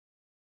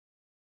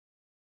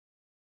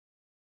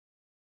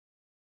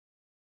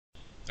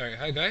Alright,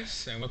 hi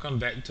guys, and welcome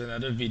back to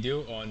another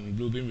video on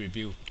Bluebeam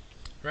Revu.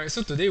 Right,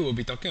 so today we'll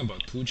be talking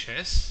about tool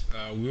chests.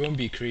 We won't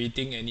be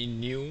creating any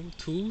new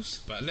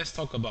tools, but let's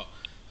talk about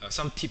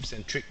some tips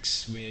and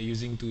tricks when you're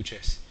using tool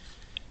chests.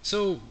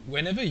 So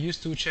whenever you use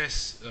tool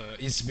chests,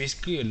 it's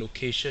basically a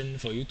location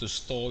for you to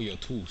store your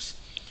tools.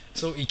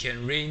 So it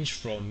can range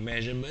from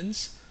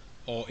measurements,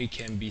 or it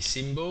can be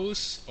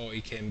symbols, or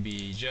it can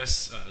be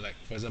just like,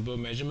 for example,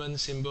 measurement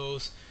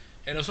symbols,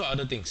 and also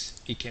other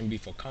things. It can be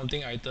for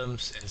counting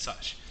items and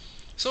such.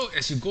 So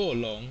as you go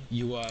along,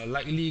 you are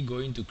likely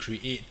going to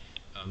create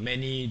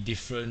many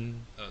different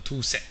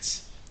tool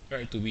sets,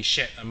 right, to be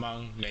shared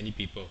among many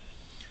people.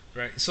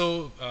 Right,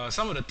 so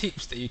some of the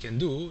tips that you can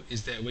do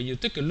is that when you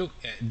take a look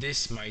at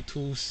this my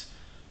tools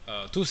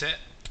tool set,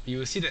 you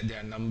will see that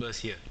there are numbers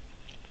here.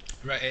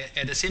 Right,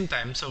 at the same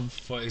time, so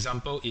for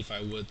example, if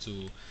I were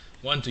to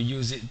want to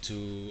use it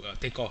to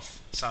take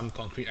off some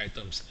concrete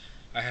items,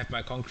 I have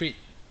my concrete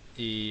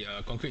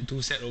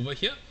tool set over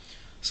here.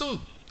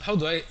 So how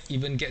do I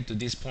even get to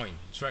this point?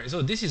 Right,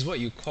 so this is what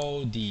you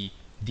call the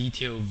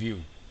detail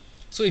view.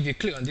 So if you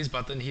click on this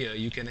button here,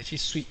 you can actually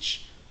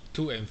switch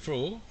to and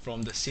fro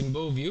from the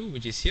symbol view,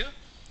 which is here,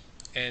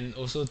 and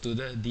also to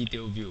the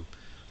detail view.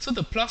 So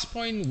the plus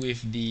point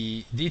with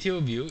the detail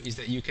view is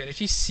that you can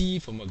actually see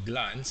from a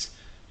glance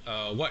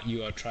what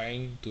you are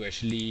trying to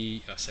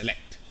actually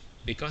select,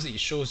 because it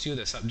shows you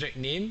the subject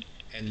name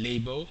and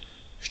label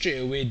straight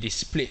away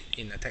displayed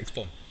in a text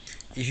form.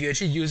 If you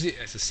actually use it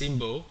as a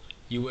symbol,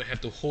 you would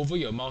have to hover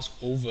your mouse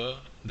over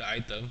the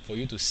item for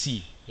you to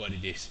see what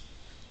it is.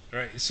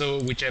 Right, so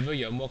whichever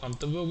you're more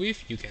comfortable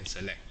with, you can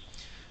select.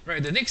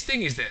 Right, the next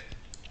thing is that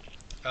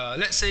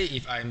let's say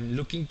if I'm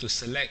looking to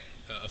select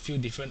a few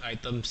different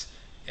items,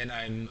 and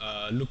I'm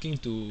looking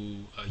to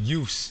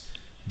use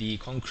the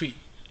concrete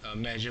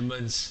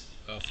measurements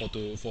for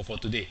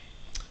today.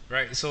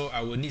 Right, so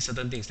I will need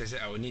certain things. Let's say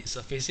I will need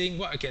surfacing.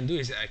 What I can do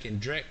is that I can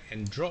drag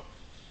and drop.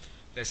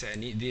 Let's say I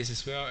need this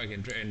as well, I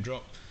can drag and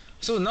drop.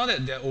 So now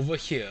that they're over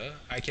here,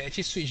 I can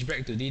actually switch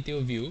back to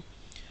detail view.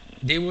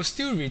 They will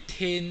still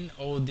retain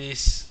all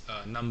this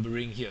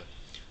numbering here.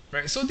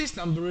 Right, so these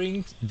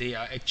numbering, they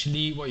are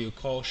actually what you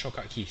call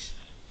shortcut keys.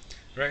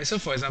 Right, so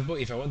for example,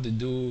 if I want to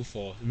do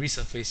for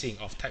resurfacing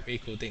of type A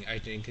coating, I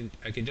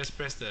can just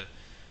press the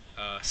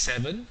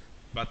 7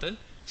 button.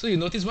 So you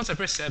notice once I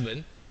press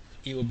 7,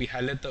 it will be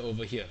highlighted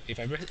over here. If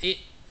I press 8,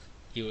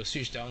 it will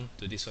switch down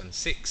to this one,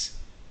 6,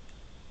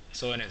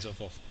 so on and so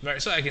forth.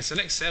 Right, so I can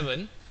select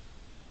 7,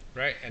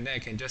 right, and then I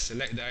can just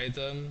select the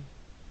item,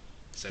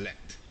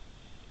 select,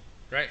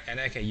 right, and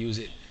then I can use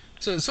it.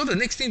 So the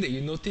next thing that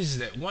you notice is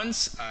that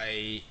once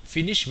I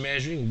finish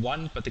measuring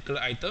one particular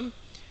item,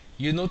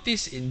 you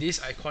notice in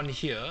this icon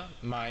here,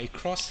 my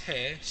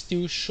crosshair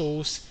still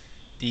shows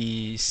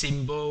the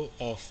symbol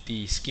of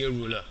the scale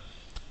ruler.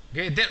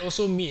 Okay, that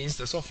also means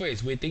the software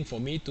is waiting for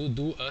me to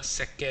do a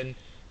second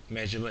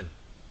measurement.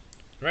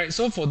 Right,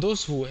 so for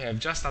those who have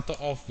just started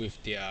off with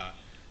their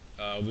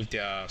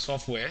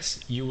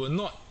softwares, you will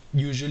not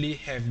usually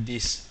have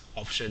this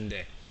option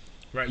there.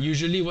 Right,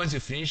 usually once you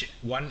finish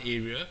one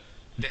area,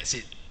 that's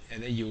it,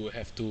 and then you will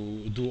have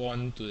to do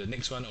on to the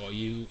next one, or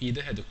you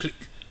either have to click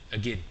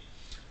again.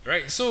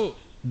 Right, so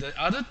the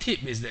other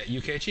tip is that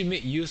you can actually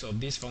make use of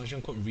this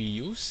function called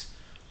reuse.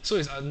 So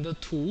it's under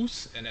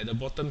tools, and at the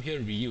bottom here,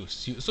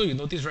 reuse. So you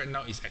notice right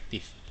now it's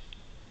active.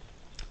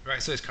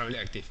 Right, so it's currently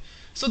active.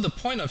 So the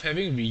point of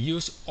having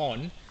reuse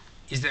on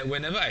is that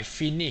whenever I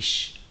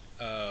finish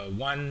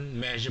one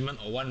measurement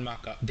or one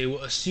markup, they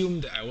will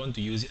assume that I want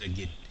to use it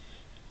again.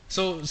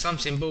 So some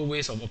simple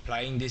ways of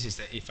applying this is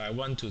that if I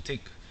want to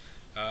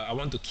I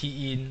want to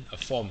key in a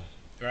form,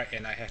 right,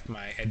 and I have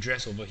my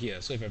address over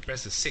here. So if I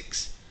press the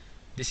 6,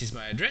 this is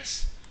my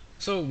address.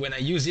 So when I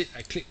use it,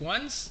 I click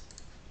once,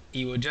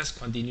 it will just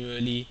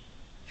continually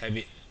have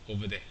it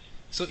over there.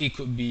 So it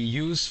could be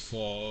used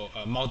for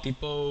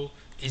multiple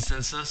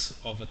instances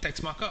of a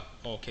text markup,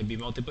 or can be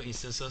multiple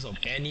instances of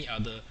any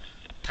other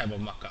type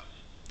of markup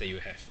that you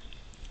have.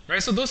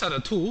 Right, so those are the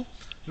two.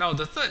 Now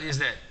the third is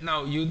that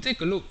now you take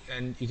a look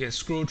and you can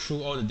scroll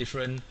through all the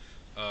different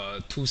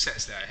tool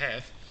sets that I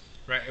have.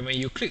 Right, and when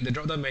you click the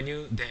drop down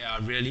menu, there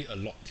are really a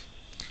lot.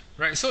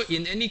 Right, so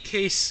in any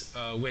case,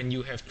 when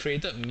you have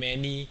created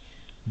many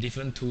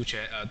different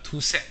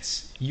tool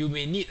sets, you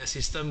may need a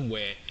system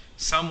where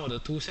some of the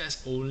tool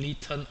sets only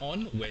turn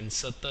on when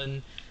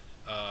certain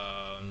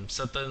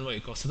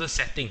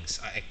settings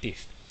are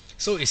active.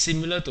 So it's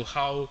similar to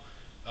how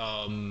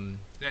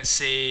let's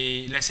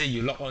say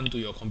you log on to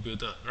your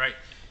computer, right?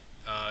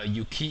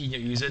 You key in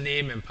your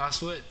username and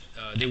password.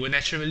 They will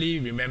naturally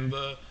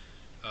remember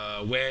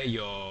where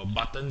your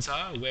buttons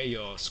are, where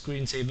your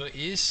screensaver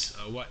is,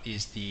 what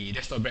is the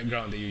desktop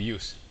background that you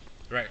use,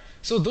 right?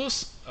 So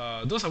those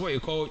are what you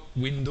call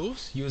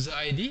Windows user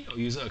ID or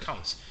user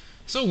accounts.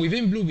 So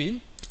within Bluebeam,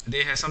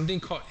 they have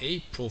something called a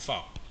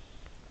profile.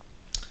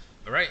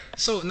 Alright,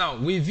 so now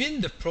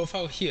within the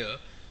profile here,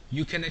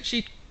 you can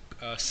actually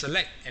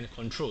select and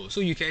control.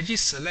 So you can actually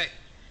select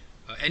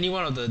any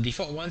one of the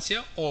default ones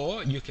here,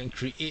 or you can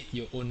create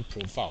your own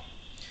profile.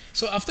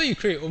 So after you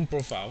create your own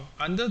profile,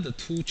 under the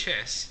tool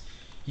chest,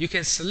 you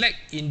can select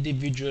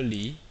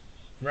individually,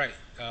 right?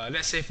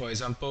 Let's say for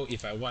example,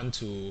 if I want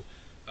to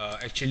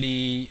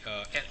actually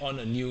add on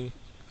a new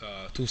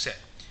tool set,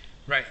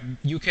 right?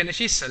 You can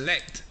actually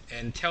select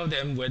and tell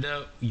them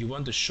whether you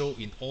want to show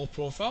in all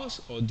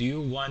profiles or do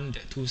you want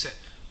that tool set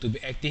to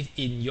be active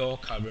in your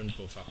current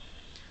profile.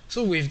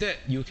 So with that,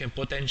 you can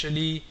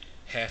potentially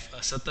have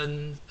a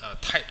certain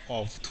type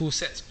of tool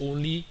sets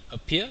only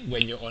appear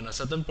when you're on a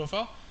certain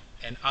profile,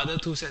 and other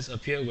tool sets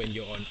appear when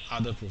you're on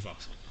other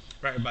profiles,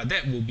 right? But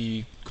that will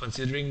be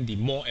considering the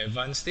more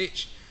advanced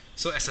stage.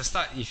 So as a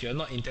start, if you're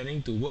not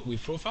intending to work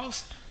with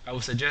profiles, I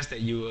would suggest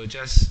that you will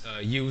just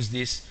use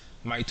this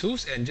My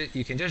Tools, and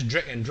you can just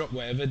drag and drop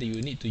whatever that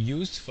you need to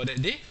use for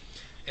that day.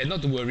 And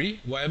not to worry,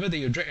 whatever that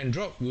you drag and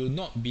drop will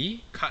not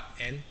be cut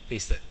and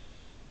pasted,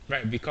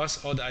 right?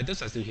 Because all the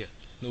items are still here.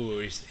 No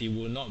worries, it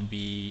will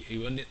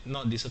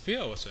not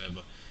disappear or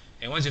whatsoever.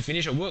 And once you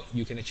finish your work,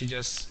 you can actually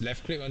just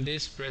left click on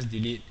this, press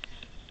delete,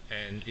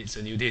 and it's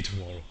a new day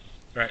tomorrow,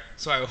 right?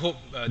 So I hope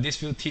these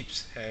few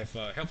tips have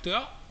helped you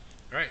out.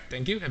 All right,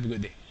 thank you, have a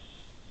good day.